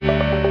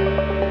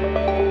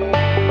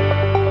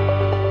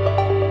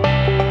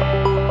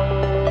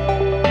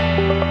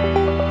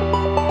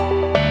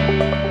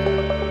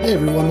Hey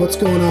everyone, what's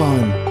going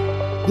on?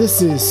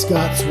 This is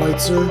Scott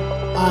Switzer.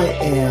 I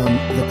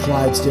am the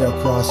Clydesdale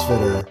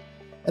CrossFitter,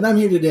 and I'm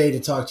here today to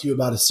talk to you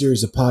about a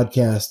series of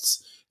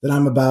podcasts that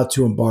I'm about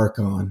to embark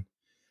on.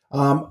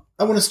 I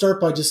want to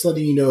start by just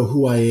letting you know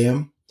who I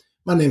am.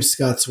 My name's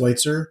Scott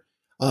Switzer.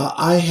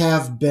 I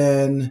have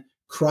been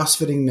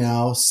CrossFitting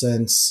now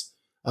since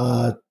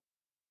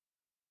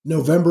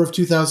November of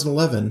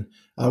 2011.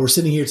 We're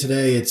sitting here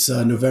today. It's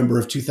November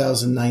of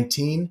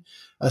 2019.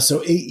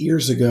 So 8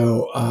 years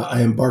ago,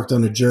 I embarked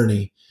on a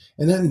journey,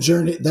 and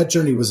that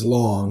journey was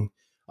long.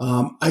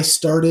 I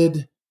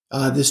started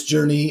this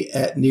journey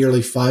at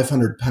nearly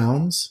 500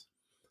 pounds.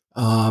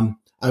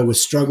 I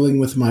was struggling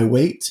with my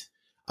weight.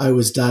 I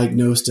was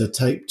diagnosed a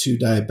type 2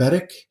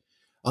 diabetic.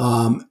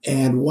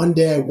 And one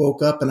day I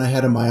woke up and I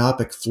had a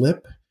myopic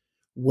flip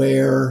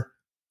where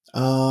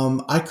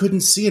I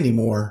couldn't see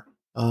anymore.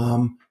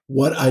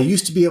 What I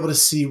used to be able to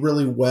see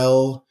really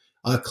well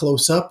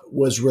close up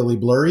was really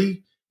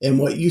blurry. And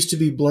what used to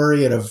be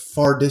blurry at a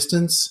far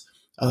distance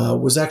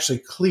was actually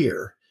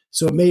clear.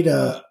 So it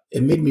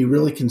made me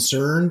really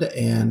concerned,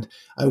 and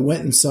I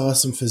went and saw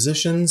some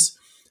physicians.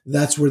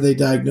 That's where they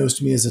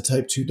diagnosed me as a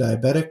type 2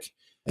 diabetic,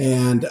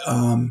 and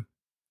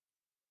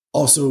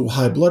also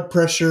high blood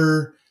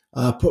pressure,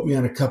 put me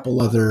on a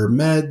couple other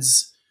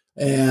meds,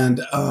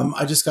 and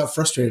I just got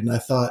frustrated, and I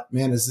thought,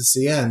 man, is this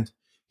the end?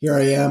 Here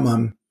I am,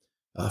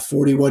 I'm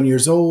 41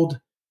 years old,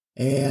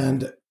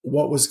 and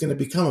what was going to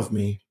become of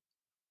me?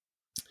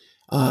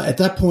 At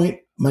that point,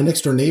 my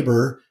next door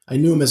neighbor, I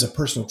knew him as a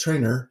personal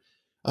trainer,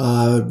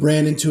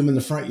 ran into him in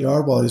the front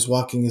yard while he was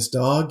walking his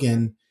dog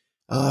and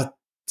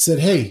said,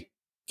 "Hey,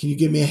 can you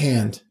give me a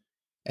hand?"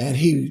 And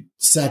he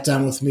sat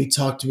down with me,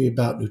 talked to me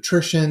about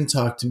nutrition,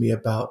 talked to me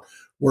about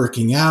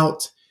working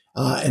out,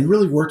 and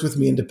really worked with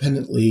me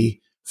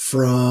independently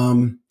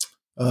from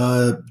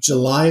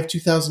July of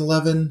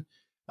 2011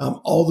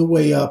 all the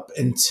way up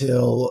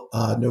until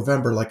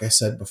November, like I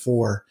said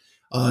before.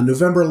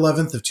 November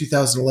 11th of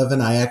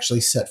 2011, I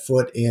actually set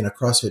foot in a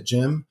CrossFit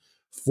gym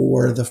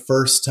for the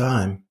first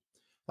time.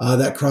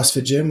 That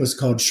CrossFit gym was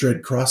called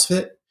Shred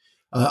CrossFit.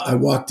 I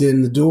walked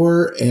in the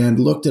door and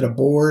looked at a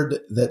board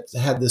that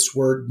had this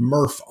word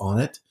Murph on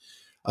it.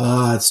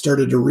 I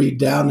started to read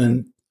down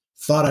and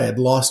thought I had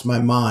lost my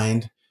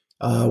mind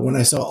when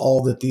I saw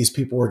all that these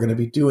people were going to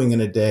be doing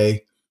in a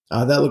day.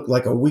 That looked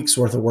like a week's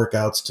worth of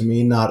workouts to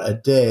me, not a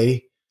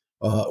day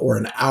or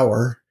an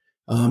hour.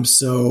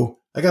 So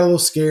I got a little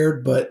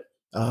scared, but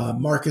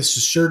Marcus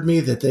assured me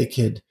that they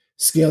could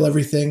scale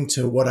everything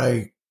to what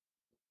I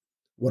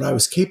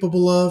was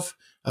capable of.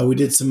 We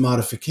did some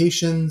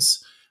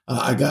modifications.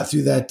 I got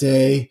through that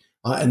day,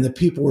 and the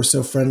people were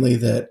so friendly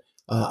that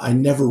I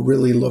never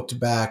really looked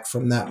back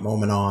from that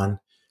moment on.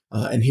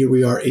 And here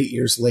we are 8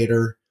 years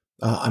later.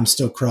 I'm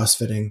still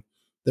CrossFitting.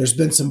 There's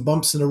been some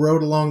bumps in the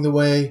road along the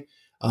way.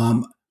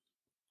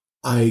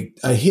 I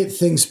hit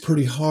things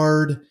pretty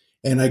hard,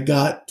 and I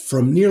got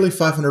from nearly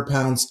 500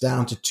 pounds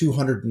down to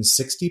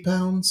 260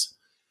 pounds.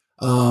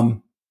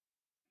 And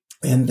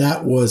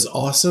that was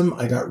awesome.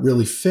 I got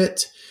really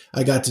fit.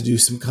 I got to do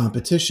some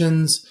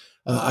competitions.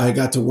 I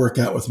got to work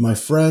out with my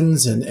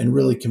friends and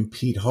really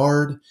compete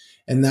hard.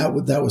 And that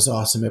was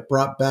awesome. It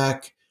brought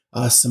back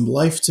some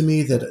life to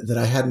me that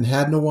I hadn't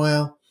had in a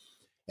while.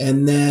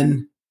 And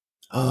then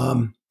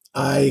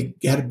I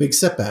had a big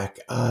setback.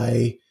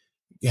 I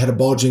had a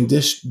bulging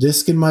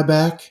disc in my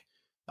back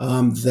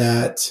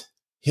that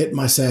hit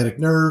my sciatic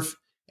nerve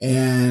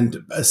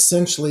and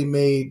essentially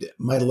made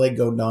my leg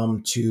go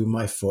numb to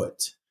my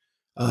foot.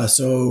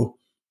 So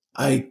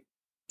I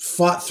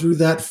fought through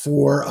that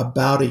for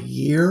about a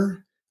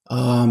year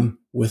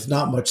with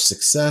not much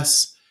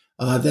success.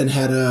 Then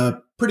had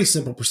a pretty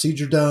simple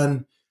procedure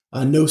done,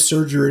 no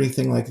surgery or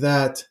anything like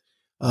that,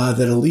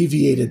 that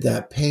alleviated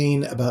that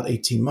pain about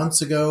 18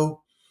 months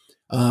ago.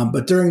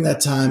 But during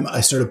that time,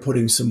 I started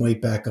putting some weight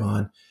back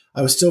on.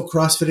 I was still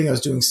CrossFitting. I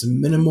was doing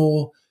some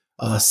minimal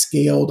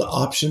scaled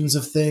options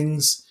of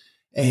things.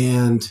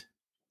 And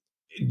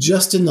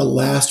just in the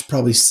last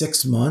probably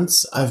 6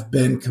 months, I've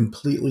been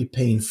completely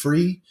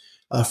pain-free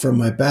from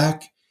my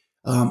back.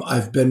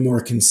 I've been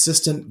more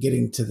consistent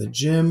getting to the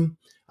gym.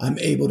 I'm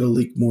able to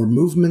leak more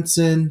movements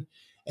in.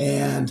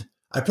 And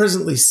I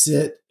presently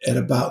sit at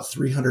about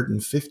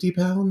 350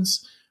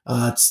 pounds.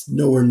 It's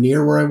nowhere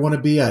near where I want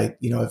to be.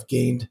 I've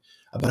gained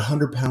about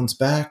 100 pounds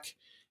back,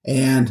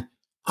 and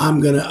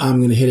I'm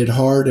gonna hit it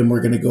hard, and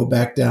we're gonna go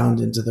back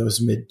down into those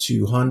mid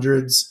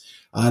 200s.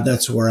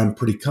 That's where I'm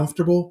pretty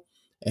comfortable.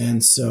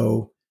 And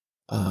so,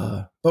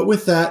 but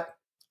with that,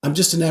 I'm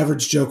just an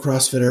average Joe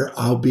CrossFitter.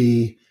 I'll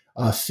be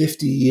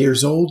 50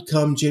 years old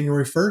come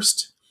January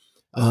 1st.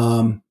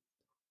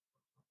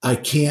 I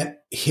can't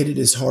hit it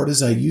as hard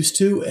as I used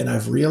to, and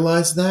I've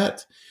realized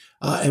that.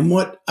 And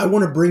what I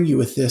want to bring you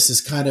with this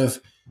is kind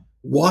of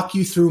walk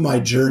you through my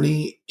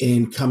journey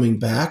in coming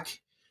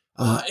back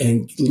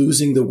and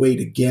losing the weight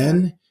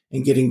again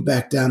and getting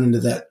back down into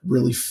that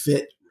really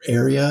fit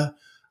area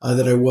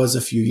that I was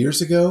a few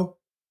years ago.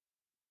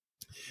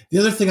 The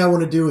other thing I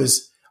want to do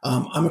is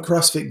I'm a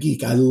CrossFit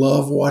geek. I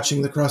love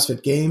watching the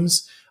CrossFit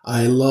Games.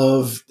 I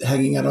love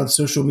hanging out on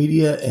social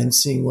media and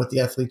seeing what the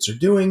athletes are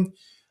doing.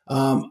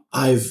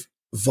 I've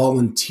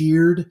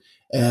volunteered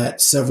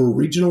at several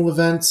regional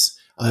events.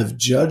 I've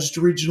judged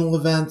regional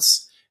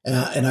events,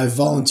 and I've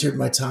volunteered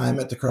my time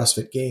at the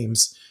CrossFit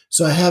Games.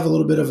 So I have a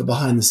little bit of a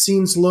behind the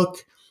scenes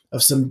look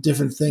of some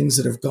different things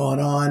that have gone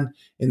on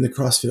in the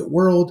CrossFit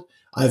world.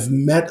 I've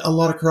met a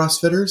lot of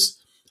CrossFitters.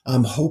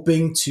 I'm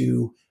hoping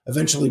to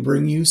eventually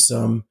bring you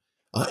some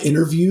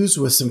interviews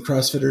with some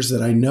CrossFitters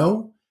that I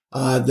know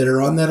that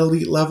are on that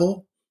elite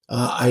level.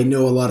 I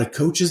know a lot of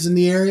coaches in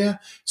the area,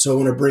 so I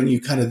want to bring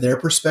you kind of their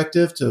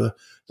perspective to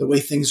the way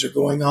things are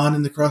going on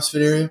in the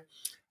CrossFit area.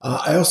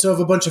 I also have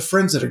a bunch of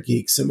friends that are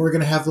geeks, and we're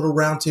going to have little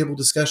roundtable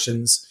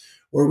discussions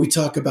where we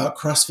talk about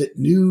CrossFit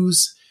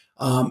news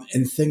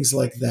and things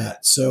like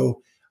that.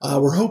 So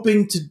we're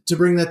hoping to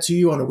bring that to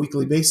you on a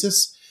weekly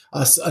basis.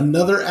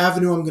 Another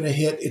avenue I'm going to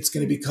hit, it's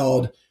going to be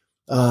called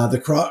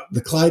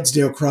the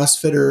Clydesdale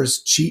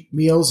CrossFitters Cheat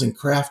Meals and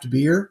Craft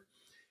Beer.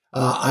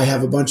 I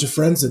have a bunch of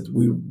friends that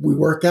we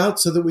work out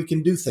so that we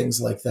can do things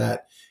like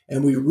that.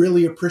 And we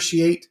really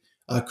appreciate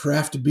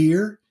craft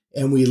beer,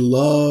 and we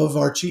love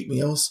our cheat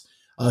meals,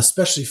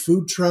 especially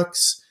food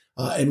trucks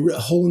and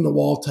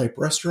hole-in-the-wall type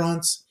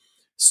restaurants.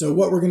 So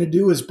what we're going to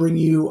do is bring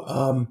you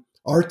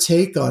our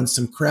take on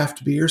some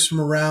craft beers from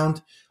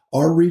around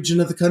our region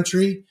of the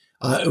country.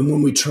 And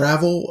when we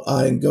travel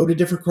and go to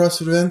different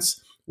CrossFit events,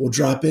 we'll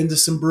drop into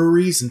some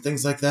breweries and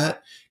things like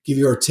that, give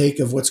you our take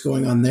of what's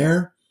going on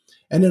there.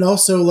 And then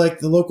also like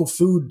the local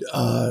food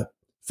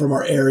from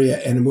our area,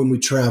 and when we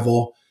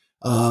travel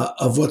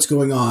of what's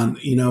going on.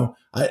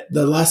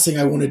 The last thing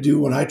I want to do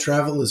when I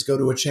travel is go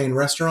to a chain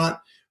restaurant.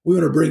 We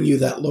want to bring you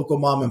that local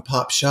mom and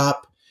pop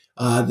shop,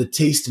 the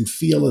taste and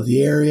feel of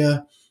the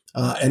area,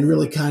 and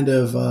really kind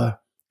of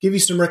give you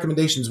some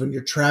recommendations when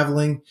you're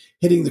traveling,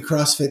 hitting the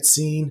CrossFit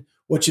scene,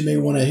 what you may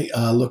want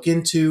to look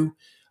into,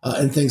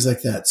 and things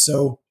like that.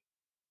 So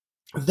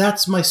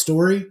that's my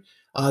story.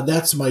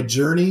 That's my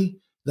journey.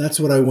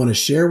 That's what I want to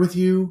share with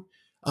you.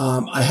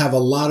 I have a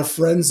lot of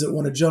friends that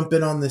want to jump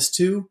in on this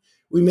too.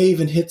 We may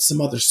even hit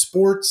some other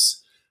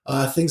sports,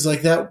 things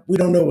like that. We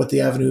don't know what the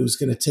avenue is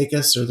going to take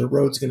us or the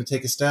road's going to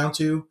take us down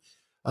to,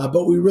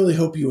 but we really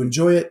hope you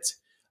enjoy it.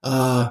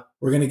 We're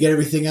going to get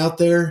everything out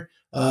there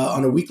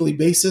on a weekly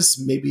basis,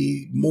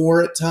 maybe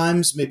more at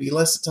times, maybe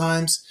less at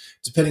times,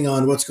 depending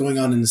on what's going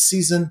on in the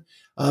season.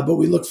 But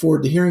we look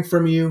forward to hearing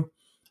from you.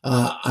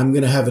 I'm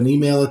going to have an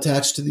email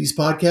attached to these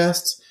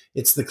podcasts.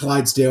 It's the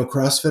Clydesdale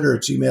CrossFitter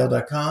at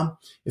gmail.com.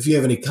 If you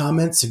have any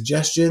comments,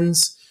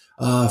 suggestions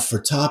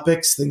for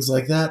topics, things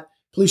like that,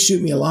 please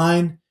shoot me a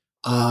line.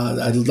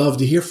 I'd love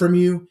to hear from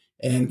you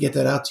and get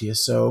that out to you.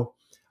 So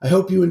I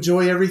hope you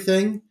enjoy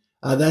everything.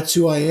 That's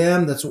who I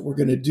am. That's what we're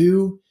going to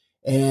do.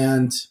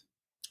 And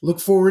look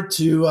forward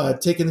to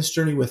taking this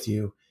journey with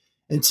you.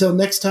 Until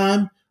next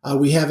time,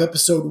 we have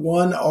episode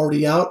 1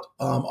 already out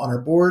on our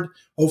board.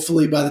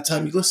 Hopefully by the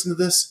time you listen to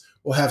this,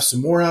 we'll have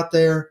some more out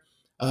there.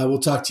 We'll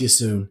talk to you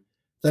soon.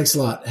 Thanks a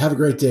lot. Have a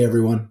great day,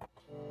 everyone.